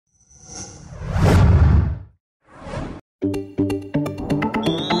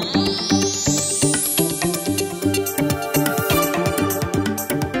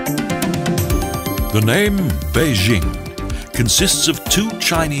The name Beijing consists of two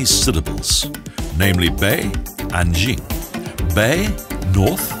Chinese syllables, namely Bei and Jing. Bei,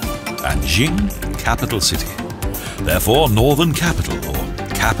 north, and Jing, capital city. Therefore, northern capital or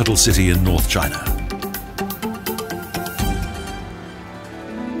capital city in North China.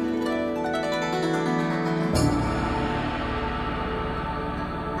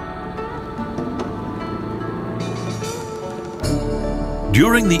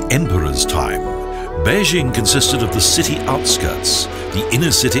 During the emperor's time, Bejing consisted of the city outskirts, the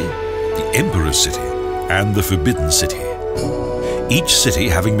inner city, the emperor's city, and the forbidden city, each city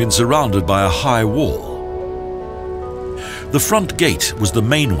having been surrounded by a high wall. The front gate was the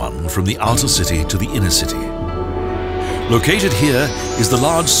main one from the outer city to the inner city. Located here is the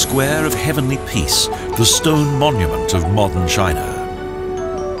large square of heavenly peace, the stone monument of modern China.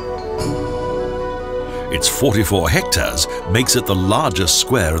 Its 44 hectares makes it the largest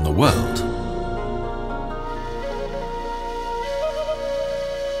square in the world.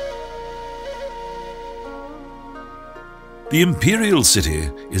 The Imperial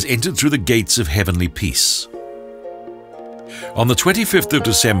City is entered through the gates of heavenly peace. On the 25th of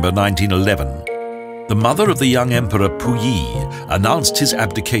December 1911, the mother of the young Emperor Puyi announced his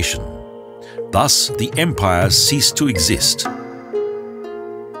abdication. Thus, the empire ceased to exist.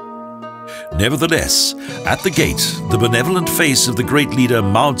 Nevertheless, at the gate, the benevolent face of the great leader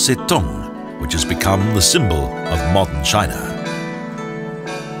Mao Zedong, which has become the symbol of modern China.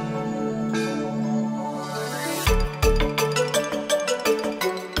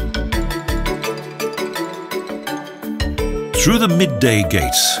 Through the midday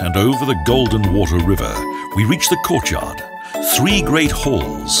gate and over the Golden Water River, we reach the courtyard, three great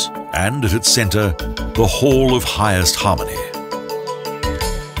halls, and at its center, the Hall of Highest Harmony.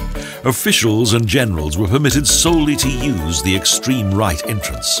 Officials and generals were permitted solely to use the extreme right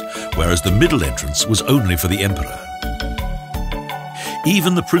entrance, whereas the middle entrance was only for the emperor.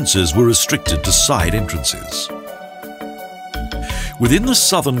 Even the princes were restricted to side entrances. Within the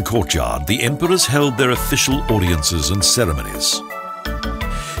southern courtyard, the emperors held their official audiences and ceremonies.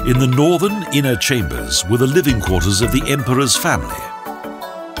 In the northern inner chambers were the living quarters of the emperor's family.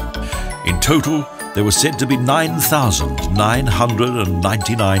 In total, there were said to be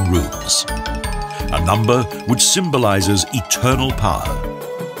 9,999 rooms, a number which symbolizes eternal power.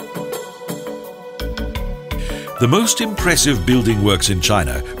 The most impressive building works in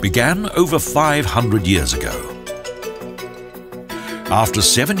China began over 500 years ago. After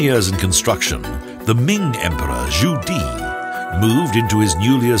 7 years in construction, the Ming Emperor Zhu Di moved into his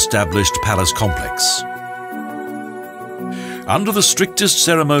newly established palace complex. Under the strictest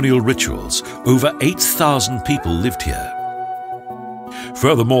ceremonial rituals, over 8,000 people lived here.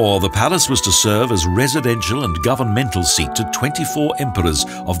 Furthermore, the palace was to serve as residential and governmental seat to 24 emperors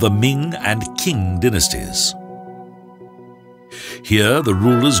of the Ming and Qing Dynasties. Here, the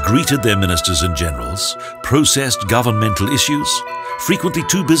rulers greeted their ministers and generals, processed governmental issues, frequently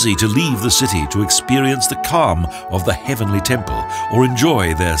too busy to leave the city to experience the calm of the heavenly temple or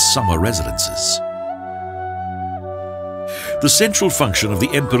enjoy their summer residences. The central function of the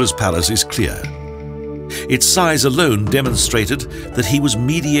emperor's palace is clear. Its size alone demonstrated that he was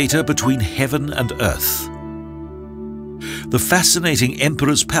mediator between heaven and earth. The fascinating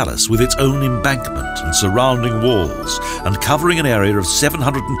emperor's palace, with its own embankment and surrounding walls and covering an area of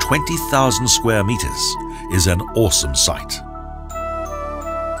 720,000 square meters, is an awesome sight.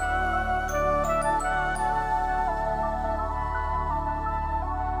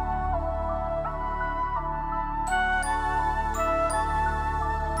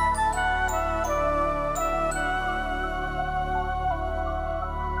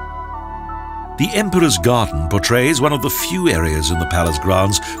 The Emperor's Garden portrays one of the few areas in the palace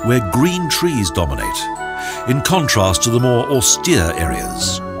grounds where green trees dominate, in contrast to the more austere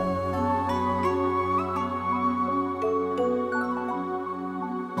areas.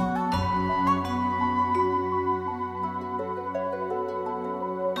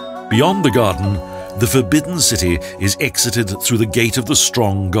 Beyond the garden, the Forbidden City is exited through the Gate of the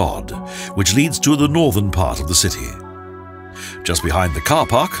Strong God, which leads to the northern part of the city. Just behind the car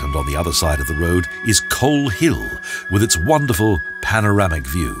park and on the other side of the road is Coal Hill with its wonderful panoramic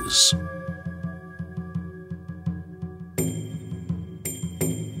views.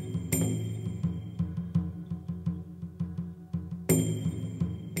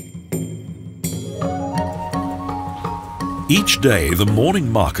 Each day, the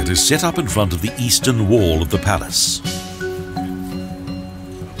morning market is set up in front of the eastern wall of the palace.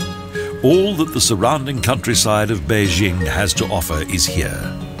 All that the surrounding countryside of Beijing has to offer is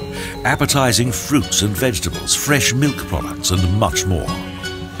here. Appetizing fruits and vegetables, fresh milk products, and much more.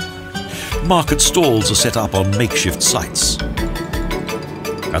 market stalls are set up on makeshift sites.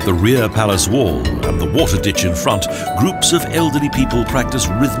 At the rear palace wall and the water ditch in front, groups of elderly people practice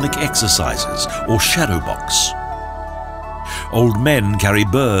rhythmic exercises or shadow box. Old men carry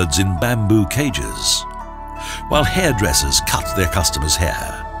birds in bamboo cages, while hairdressers cut their customers'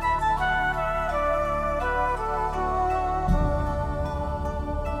 hair.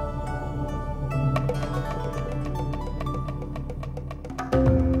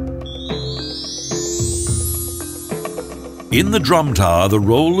 In the drum tower, the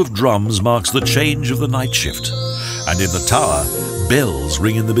roll of drums marks the change of the night shift, and in the tower, bells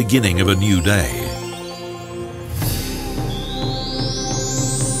ring in the beginning of a new day.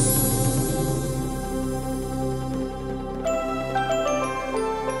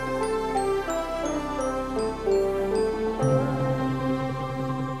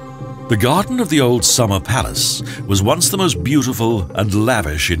 The garden of the old summer palace was once the most beautiful and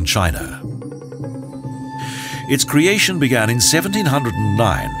lavish in China. Its creation began in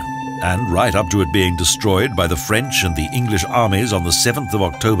 1709, and right up to it being destroyed by the French and the English armies on the 7th of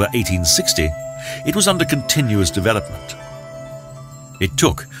October 1860, it was under continuous development. It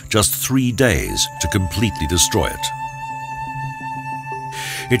took just 3 days to completely destroy it.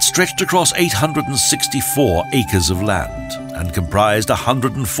 It stretched across 864 acres of land and comprised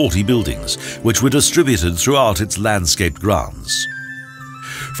 140 buildings, which were distributed throughout its landscaped grounds.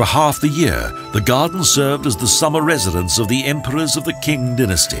 For half the year, the garden served as the summer residence of the emperors of the Qing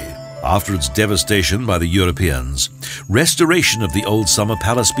dynasty. After its devastation by the Europeans, restoration of the old summer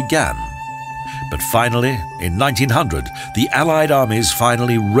palace began. But finally, in 1900, the Allied armies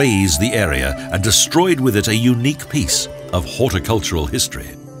finally razed the area and destroyed with it a unique piece of horticultural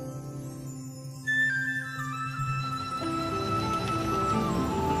history.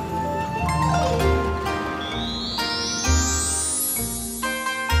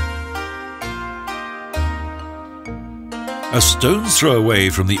 A stone's throw away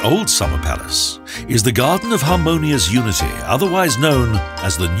from the old summer palace is the Garden of Harmonious Unity, otherwise known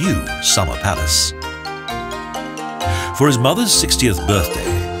as the new summer palace. For his mother's 60th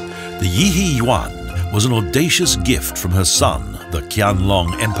birthday, the Yihe Yuan was an audacious gift from her son, the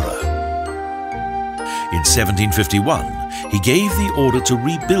Qianlong Emperor. In 1751, he gave the order to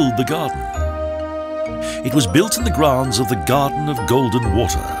rebuild the garden. It was built in the grounds of the Garden of Golden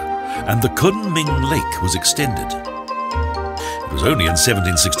Water, and the Kunming Lake was extended. It was only in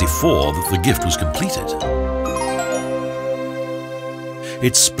 1764 that the gift was completed.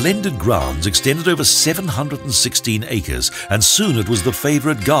 Its splendid grounds extended over 716 acres, and soon it was the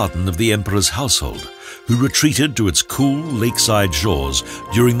favorite garden of the emperor's household, who retreated to its cool lakeside shores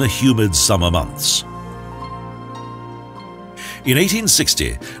during the humid summer months. In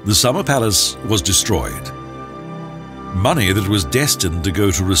 1860, the summer palace was destroyed. Money that was destined to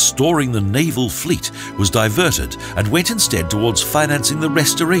go to restoring the naval fleet was diverted and went instead towards financing the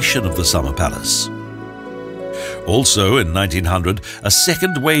restoration of the summer palace. Also in 1900, a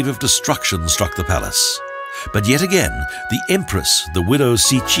second wave of destruction struck the palace. But yet again, the empress, the widow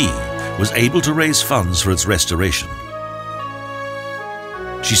Cixi, was able to raise funds for its restoration.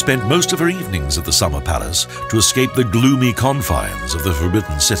 She spent most of her evenings at the summer palace to escape the gloomy confines of the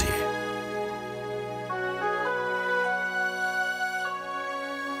Forbidden City.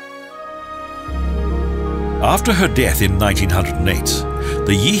 After her death in 1908,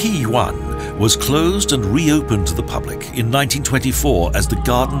 the Yihe Yuan was closed and reopened to the public in 1924 as the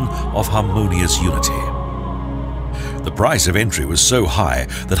Garden of Harmonious Unity. The price of entry was so high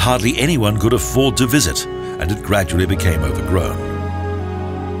that hardly anyone could afford to visit, and it gradually became overgrown.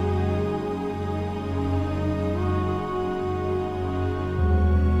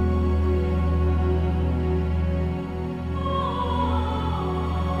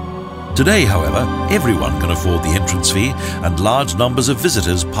 Today, however, everyone can afford the entrance fee, and large numbers of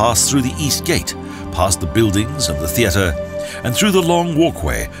visitors pass through the East Gate, past the buildings and the theatre, and through the long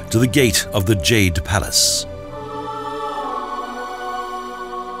walkway to the gate of the Jade Palace.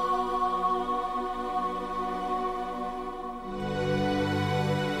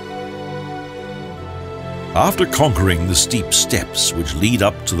 After conquering the steep steps which lead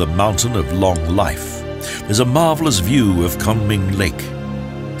up to the Mountain of Long Life, there's a marvelous view of Kunming Lake.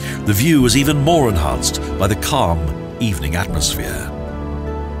 The view is even more enhanced by the calm evening atmosphere.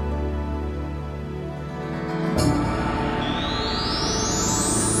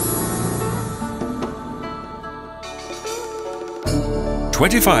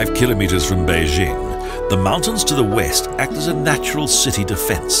 "25 kilometers from Beijing, the mountains to the west act as a natural city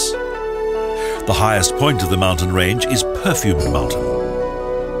defense. The highest point of the mountain range is Perfumed Mountain.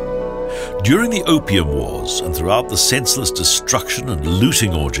 During the Opium Wars and throughout the senseless destruction and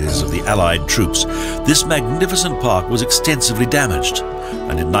looting orgies of the Allied troops, this magnificent park was extensively damaged,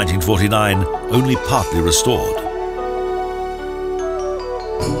 and in 1949 only partly restored.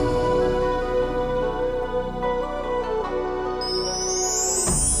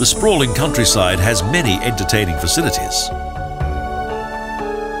 The sprawling countryside has many entertaining facilities.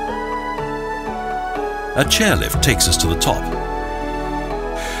 A chairlift takes us to the top.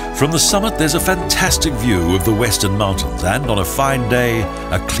 From the summit there's a fantastic view of the Western Mountains and, on a fine day,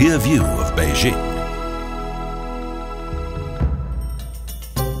 a clear view of Beijing.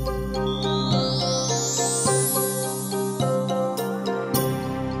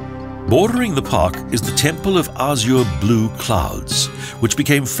 Bordering the park is the Temple of Azure Blue Clouds, which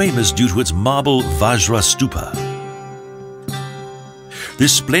became famous due to its marble Vajra stupa.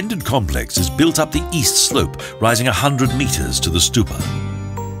 This splendid complex is built up the east slope, rising 100 meters to the stupa.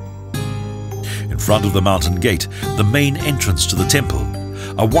 In front of the mountain gate, the main entrance to the temple,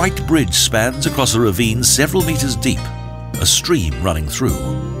 a white bridge spans across a ravine several meters deep, a stream running through.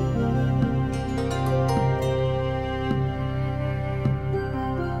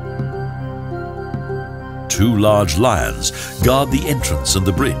 Two large lions guard the entrance and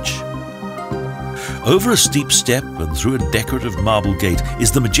the bridge. Over a steep step and through a decorative marble gate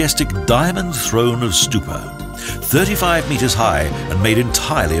is the majestic diamond throne of stupa, 35 meters high and made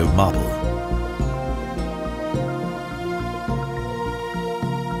entirely of marble.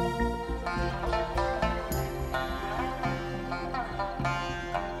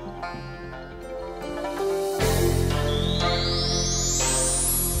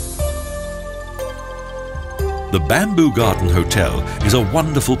 The Bamboo Garden Hotel is a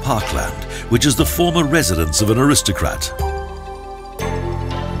wonderful parkland, which is the former residence of an aristocrat.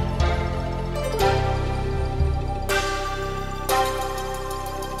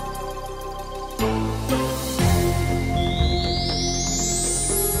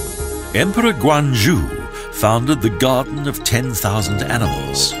 Emperor Guangzhou founded the Garden of 10,000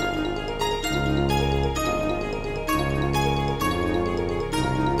 Animals.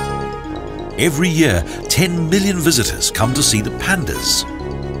 Every year, 10 million visitors come to see the pandas.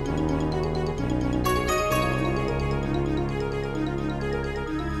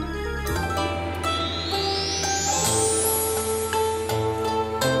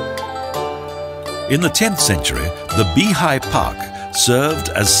 In the 10th century, the Bejing Park served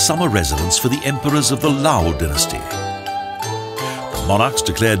as summer residence for the emperors of the Lao dynasty. The monarchs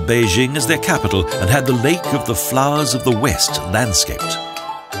declared Beijing as their capital and had the Lake of the Flowers of the West landscaped.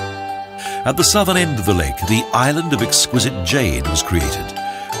 At the southern end of the lake, the island of exquisite jade was created,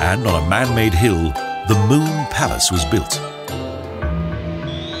 and on a man-made hill, the Moon Palace was built.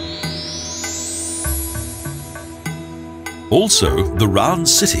 Also, the Round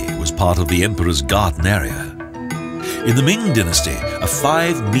City was part of the emperor's garden area. In the Ming Dynasty, a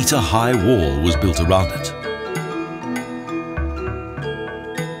 5-meter-high wall was built around it.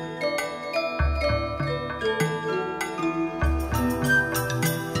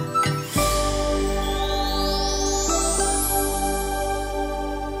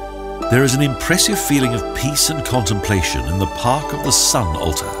 There is an impressive feeling of peace and contemplation in the Park of the Sun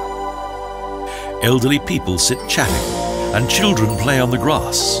altar. Elderly people sit chatting, and children play on the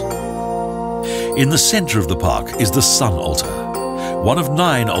grass. In the center of the park is the Sun altar, one of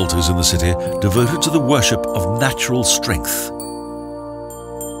 9 altars in the city devoted to the worship of natural strength.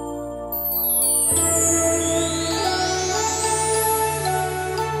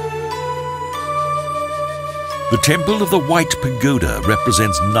 The Temple of the White Pagoda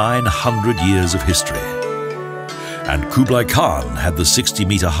represents 900 years of history, and Kublai Khan had the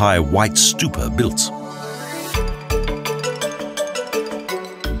 60-meter-high White Stupa built.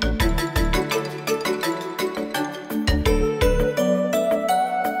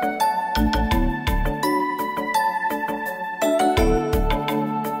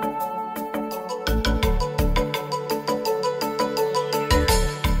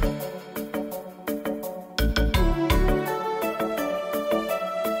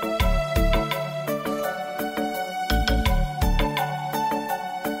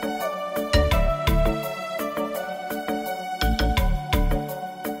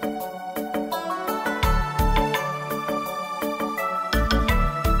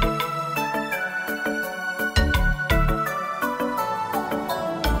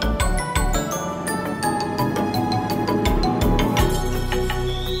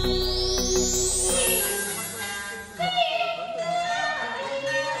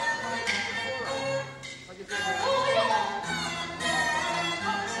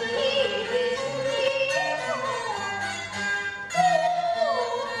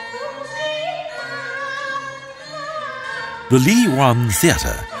 The Li Yuan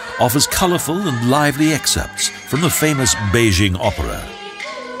Theatre offers colourful and lively excerpts from the famous Beijing opera.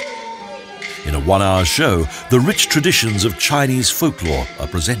 In a one-hour show, the rich traditions of Chinese folklore are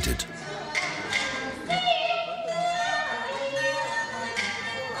presented.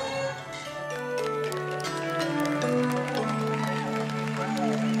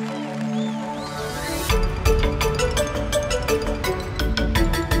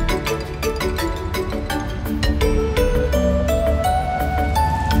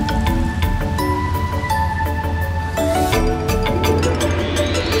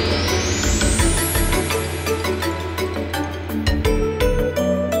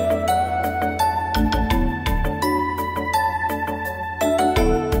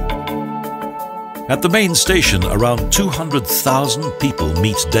 At the main station, around 200,000 people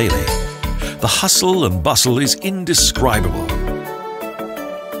meet daily. The hustle and bustle is indescribable.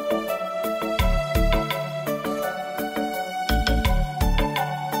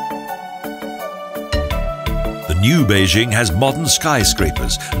 The new Beijing has modern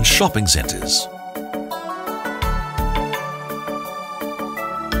skyscrapers and shopping centres.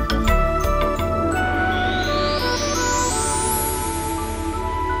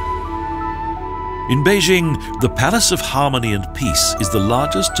 In Beijing, the Palace of Harmony and Peace is the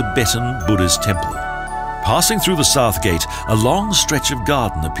largest Tibetan Buddhist temple. Passing through the south gate, a long stretch of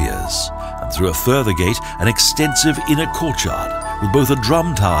garden appears, and through a further gate, an extensive inner courtyard with both a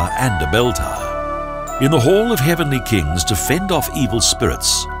drum tower and a bell tower. In the Hall of Heavenly Kings, to fend off evil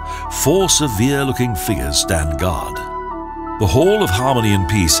spirits, 4 severe-looking figures stand guard. The Hall of Harmony and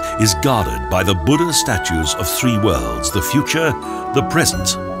Peace is guarded by the Buddha statues of 3 worlds: the future, the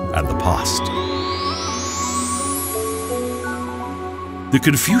present, and the past. The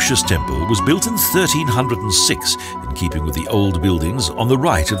Confucius Temple was built in 1306, in keeping with the old buildings on the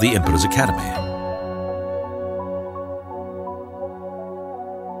right of the Emperor's Academy.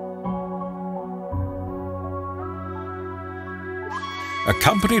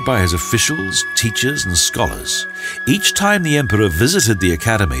 Accompanied by his officials, teachers and scholars, each time the Emperor visited the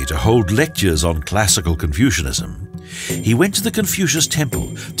Academy to hold lectures on classical Confucianism, he went to the Confucius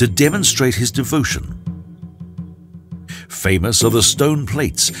Temple to demonstrate his devotion. Famous are the stone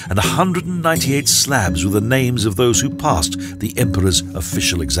plates and 198 slabs with the names of those who passed the Emperor's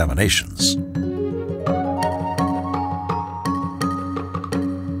official examinations.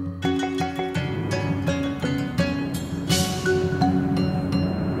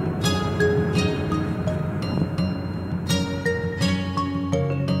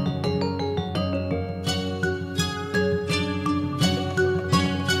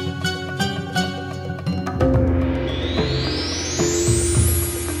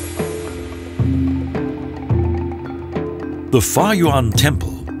 The Fa Yuan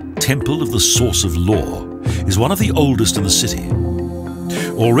Temple, Temple of the Source of Law, is one of the oldest in the city.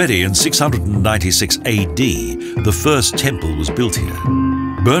 Already in 696 AD, the first temple was built here.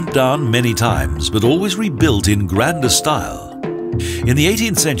 Burnt down many times, but always rebuilt in grander style. In the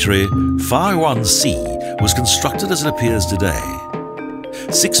 18th century, Fa Yuan Si was constructed as it appears today.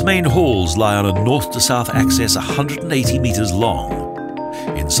 6 main halls lie on a north-to-south axis 180 meters long,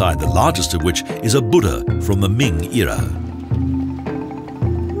 inside the largest of which is a Buddha from the Ming era.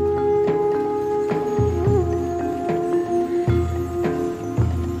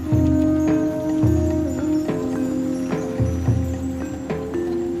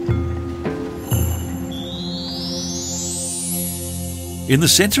 In the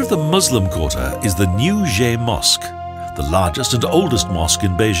center of the Muslim quarter is the New Zhe Mosque, the largest and oldest mosque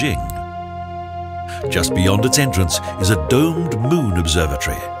in Beijing. Just beyond its entrance is a domed moon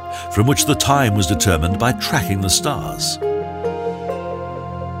observatory, from which the time was determined by tracking the stars.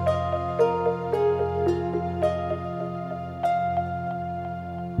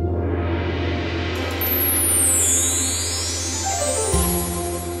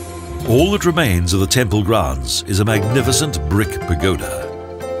 All that remains of the temple grounds is a magnificent brick pagoda.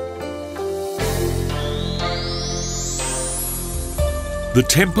 The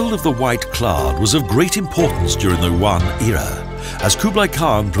Temple of the White Cloud was of great importance during the Yuan era, as Kublai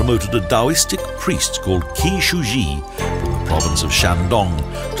Khan promoted a Taoistic priest called Qi Shuji from the province of Shandong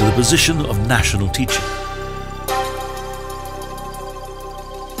to the position of national teacher.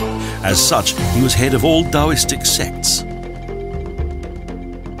 As such, he was head of all Taoistic sects.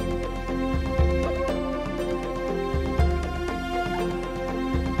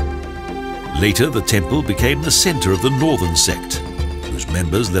 Later, the temple became the center of the northern sect, whose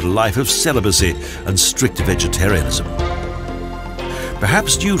members led a life of celibacy and strict vegetarianism.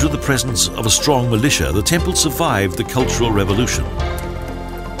 Perhaps due to the presence of a strong militia, the temple survived the Cultural Revolution.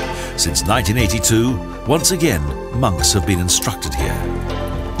 Since 1982, once again, monks have been instructed here.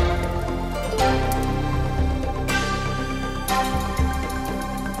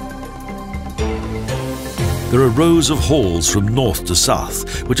 There are rows of halls from north to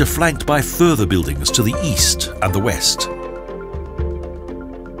south, which are flanked by further buildings to the east and the west.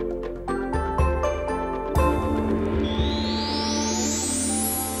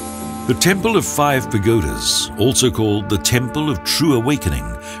 The Temple of Five Pagodas, also called the Temple of True Awakening,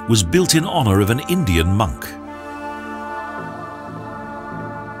 was built in honor of an Indian monk.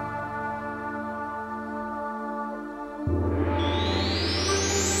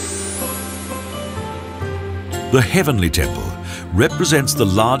 The Heavenly Temple represents the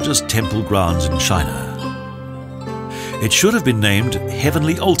largest temple grounds in China. It should have been named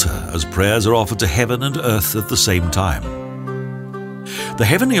Heavenly Altar, as prayers are offered to heaven and earth at the same time. The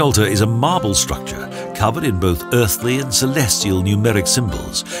Heavenly Altar is a marble structure covered in both earthly and celestial numeric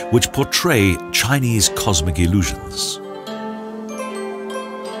symbols, which portray Chinese cosmic illusions.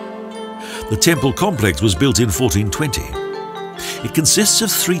 The temple complex was built in 1420. It consists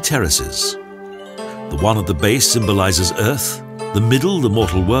of 3 terraces. The one at the base symbolizes Earth, the middle the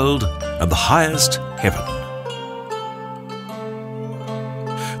mortal world, and the highest heaven.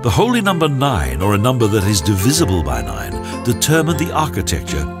 The holy number 9, or a number that is divisible by 9, determined the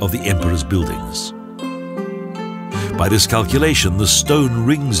architecture of the emperor's buildings. By this calculation, the stone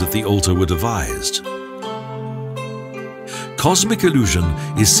rings at the altar were devised. Cosmic illusion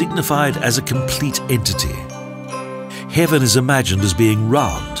is signified as a complete entity. Heaven is imagined as being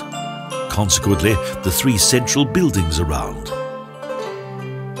round. Consequently, the 3 central buildings are round,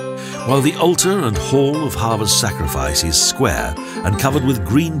 while the altar and hall of harvest sacrifice is square and covered with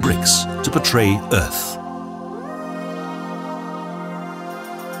green bricks to portray Earth.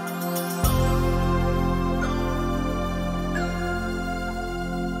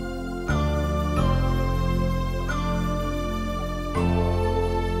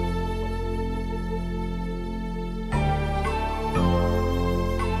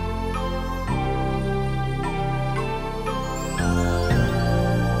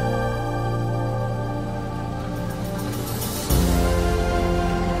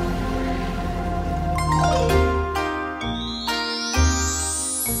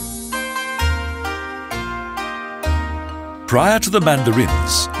 Prior to the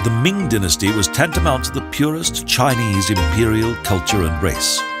Mandarins, the Ming dynasty was tantamount to the purest Chinese imperial culture and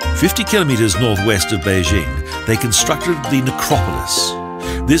race. 50 kilometers northwest of Beijing, they constructed the necropolis.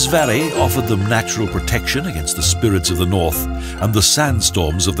 This valley offered them natural protection against the spirits of the north and the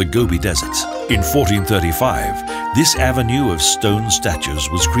sandstorms of the Gobi Desert. In 1435, this avenue of stone statues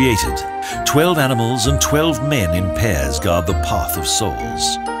was created. 12 animals and 12 men in pairs guard the path of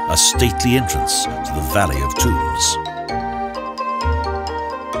souls, a stately entrance to the Valley of Tombs.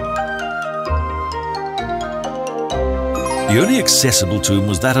 The only accessible tomb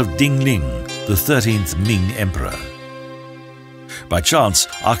was that of Dingling, the 13th Ming emperor. By chance,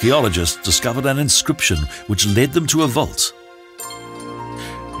 archaeologists discovered an inscription which led them to a vault.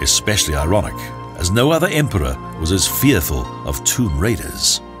 Especially ironic, as no other emperor was as fearful of tomb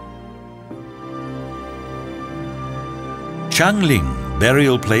raiders. Changling,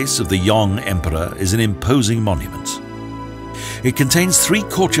 burial place of the Yong emperor, is an imposing monument. It contains 3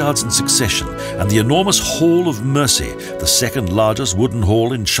 courtyards in succession and the enormous Hall of Mercy, the second largest wooden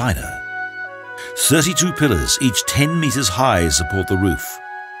hall in China. 32 pillars, each 10 meters high, support the roof.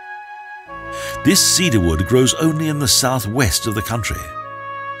 This cedar wood grows only in the southwest of the country,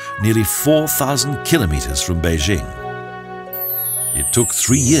 nearly 4,000 kilometers from Beijing. It took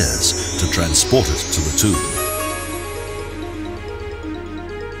 3 years to transport it to the tomb.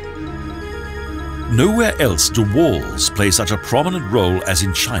 Nowhere else do walls play such a prominent role as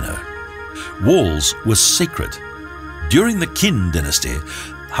in China. Walls were sacred. During the Qing dynasty,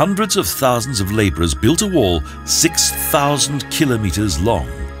 hundreds of thousands of laborers built a wall 6,000 kilometers long.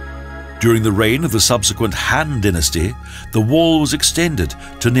 During the reign of the subsequent Han dynasty, the wall was extended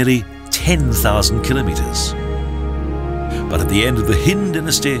to nearly 10,000 kilometers. But at the end of the Han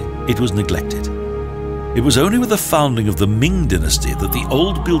dynasty, it was neglected. It was only with the founding of the Ming dynasty that the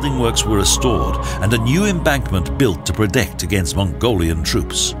old building works were restored and a new embankment built to protect against Mongolian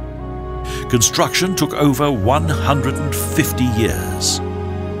troops. Construction took over 150 years.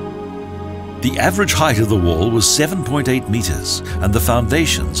 The average height of the wall was 7.8 meters, and the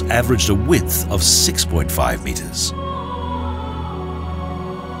foundations averaged a width of 6.5 meters.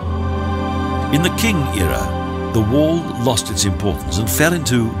 In the Qing era, the wall lost its importance and fell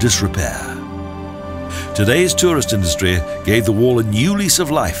into disrepair. Today's tourist industry gave the wall a new lease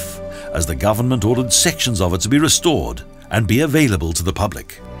of life as the government ordered sections of it to be restored and be available to the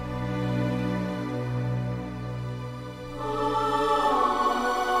public.